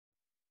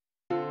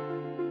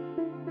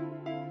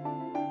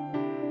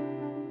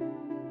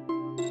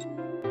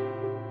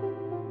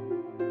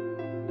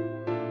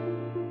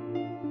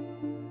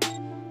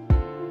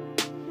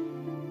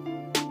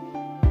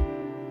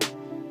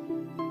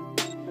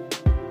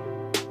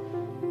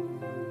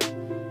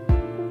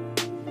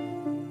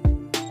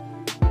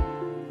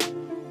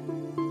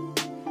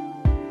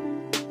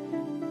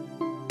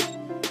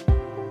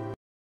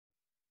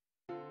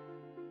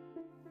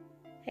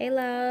Hey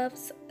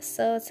loves,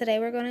 so today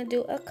we're going to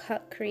do a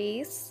cut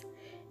crease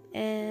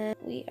and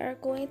we are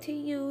going to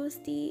use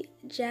the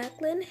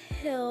Jaclyn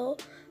Hill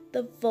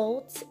the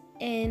Volt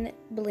in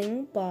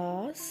Bling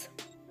Boss.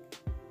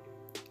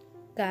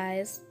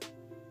 Guys,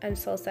 I'm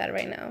so sad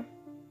right now.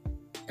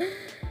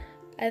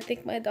 I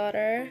think my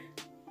daughter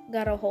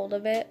got a hold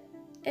of it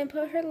and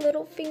put her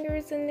little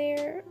fingers in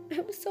there.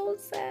 I'm so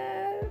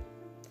sad.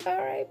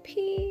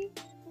 R.I.P.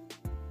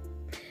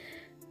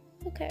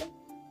 Okay,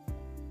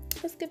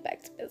 let's get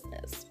back to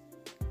business.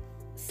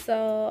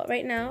 So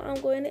right now I'm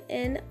going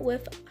in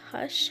with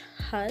Hush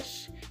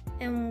Hush,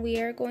 and we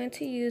are going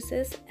to use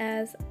this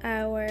as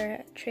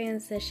our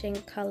transition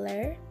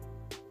color.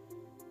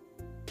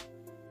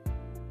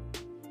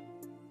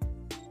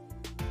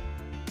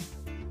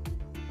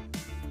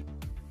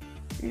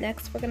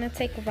 Next, we're going to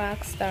take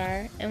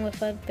Rockstar, and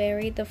with a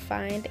very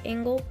defined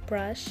angle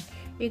brush,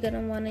 you're going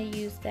to want to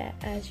use that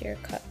as your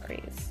cut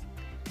crease.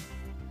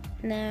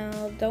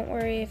 Now, don't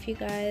worry if you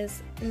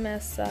guys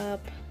mess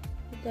up.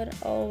 You're going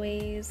to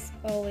always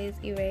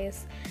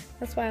erase.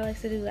 That's why I like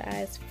to do the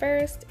eyes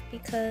first,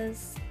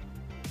 because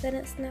then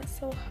it's not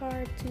so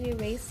hard to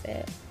erase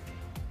it.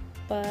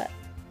 But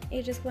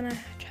you just want to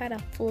try to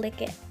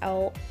flick it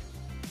out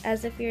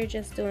as if you're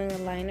just doing a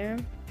liner.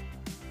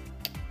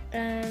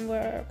 And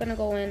we're gonna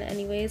go in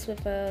anyways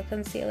with a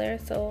concealer,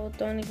 so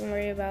don't even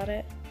worry about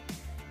it.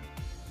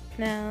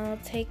 Now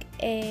take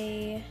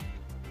a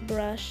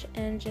brush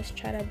and just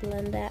try to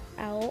blend that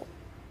out.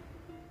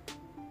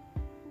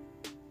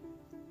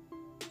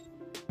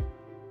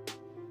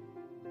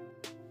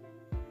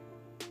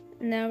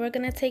 Now we're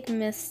gonna take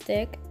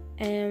Mystic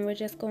and we're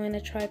just going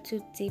to try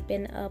to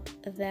deepen up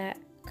that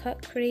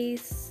cut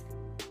crease.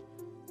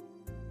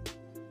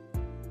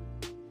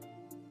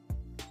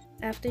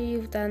 After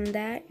you've done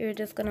that, you're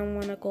just going to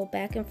want to go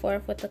back and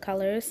forth with the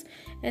colors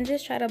and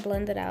just try to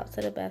blend it out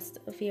to the best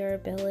of your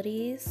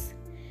abilities.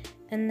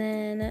 And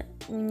then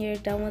when you're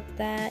done with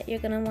that, you're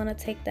going to want to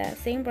take that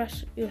same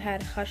brush you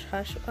had Hush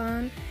Hush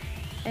on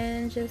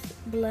and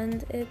just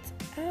blend it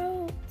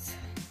out.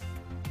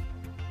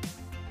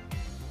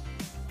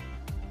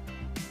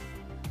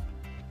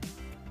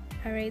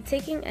 Alright,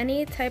 taking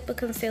any type of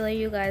concealer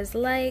you guys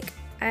like.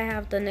 I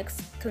have the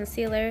NYX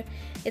concealer.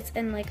 It's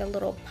in like a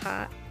little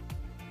pot.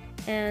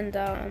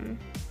 And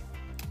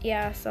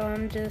yeah, so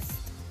I'm just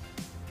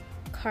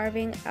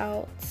carving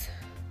out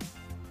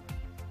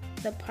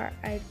the part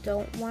I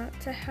don't want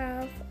to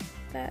have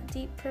that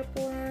deep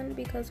purple on,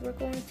 because we're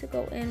going to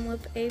go in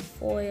with a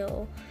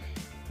foil,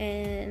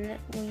 and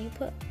when you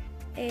put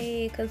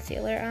a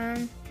concealer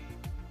on,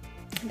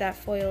 that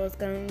foil is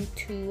going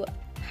to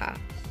pop.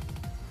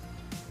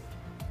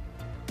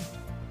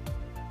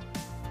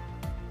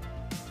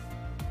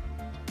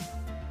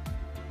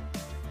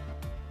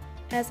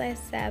 As I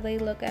sadly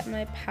look at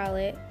my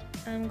palette,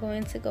 I'm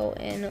going to go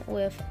in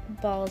with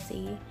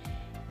Ballsy.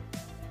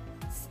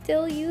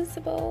 Still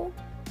usable.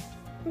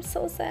 I'm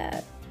so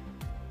sad.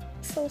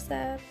 So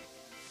sad.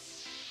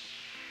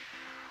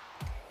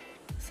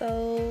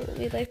 So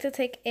we like to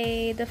take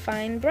a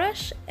defined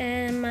brush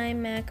and my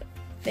MAC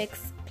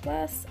Fix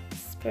Plus,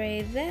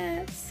 spray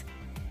that.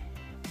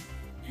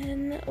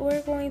 And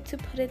we're going to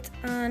put it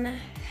on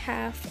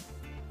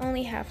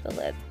only half the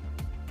lid.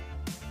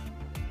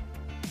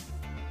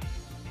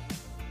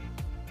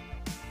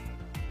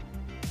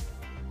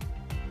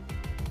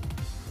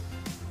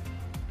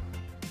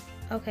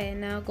 Okay,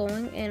 now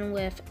going in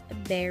with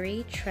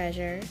Berry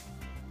Treasure.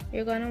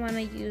 You're going to want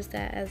to use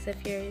that as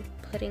if you're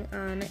putting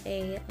on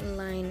a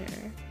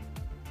liner.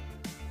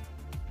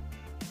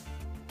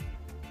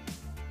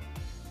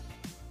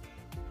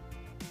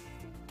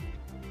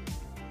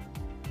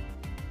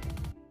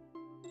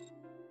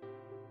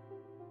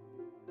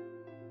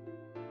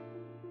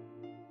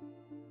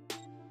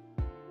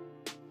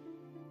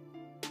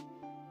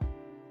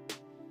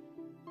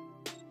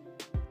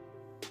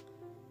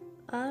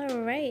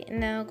 Alright,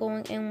 now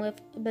going in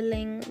with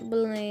Bling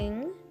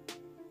Bling.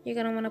 You're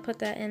going to want to put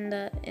that in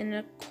the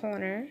inner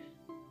corner.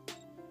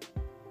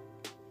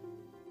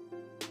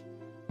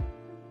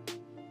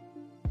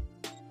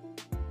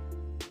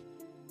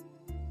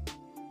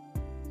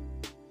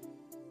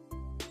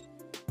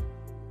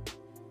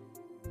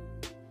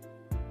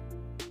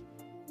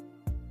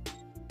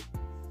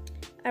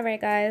 Alright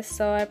guys,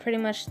 so I pretty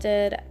much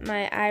did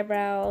my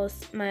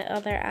eyebrows, my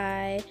other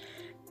eye,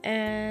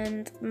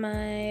 and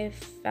my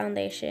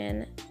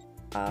foundation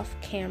off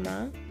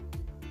camera.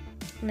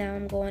 Now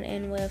I'm going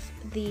in with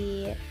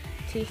the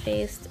Too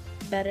Faced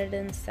Better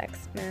Than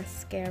Sex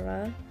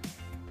mascara,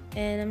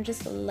 and I'm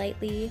just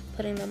lightly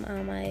putting them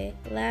on my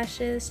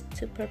lashes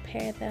to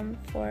prepare them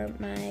for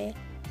my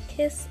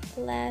Kiss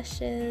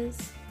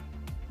lashes.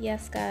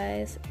 Yes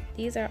guys,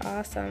 these are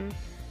awesome.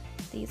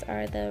 These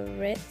are the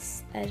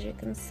Ritz, as you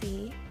can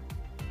see.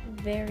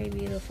 Very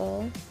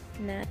beautiful,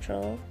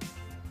 natural.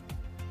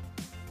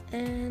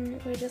 And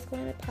we're just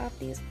going to pop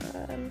these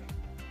on.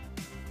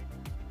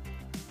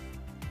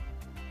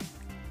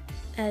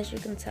 As you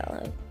can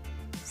tell, I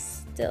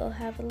still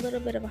have a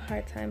little bit of a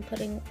hard time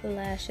putting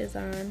lashes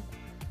on.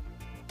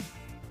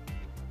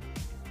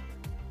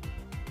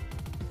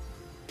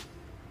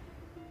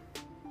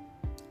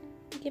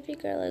 Give your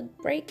girl a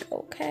break,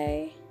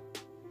 okay?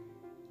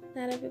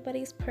 Not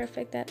everybody's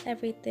perfect at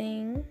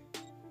everything.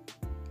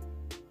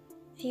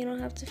 You don't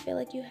have to feel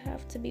like you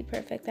have to be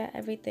perfect at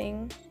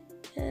everything.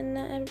 And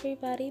not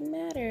everybody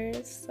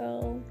matters,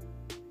 so...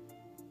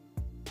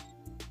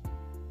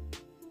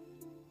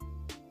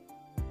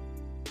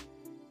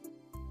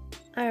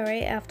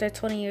 Alright, after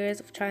 20 years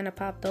of trying to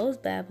pop those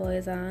bad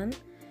boys on,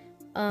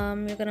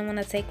 you're gonna want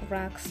to take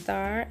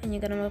Rockstar and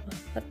you're gonna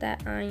put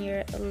that on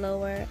your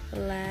lower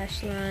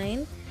lash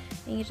line,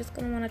 and you're just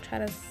gonna want to try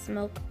to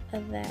smoke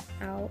that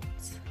out.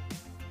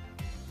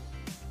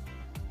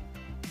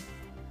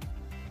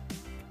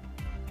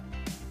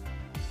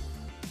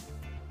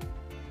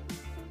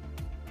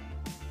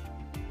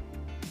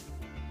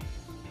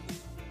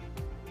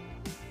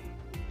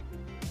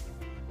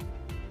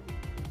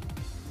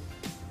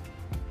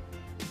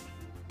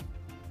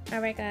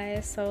 Alright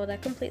guys, so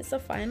that completes the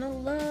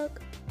final look.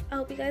 I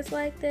hope you guys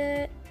liked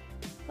it.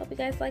 Hope you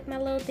guys like my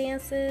little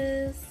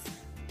dances.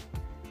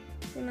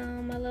 You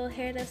know, my little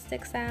hair that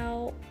sticks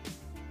out.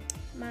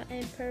 My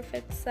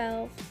imperfect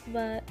self.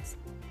 But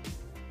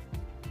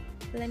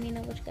let me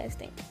know what you guys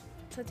think.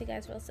 Talk to you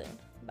guys real soon.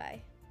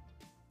 Bye.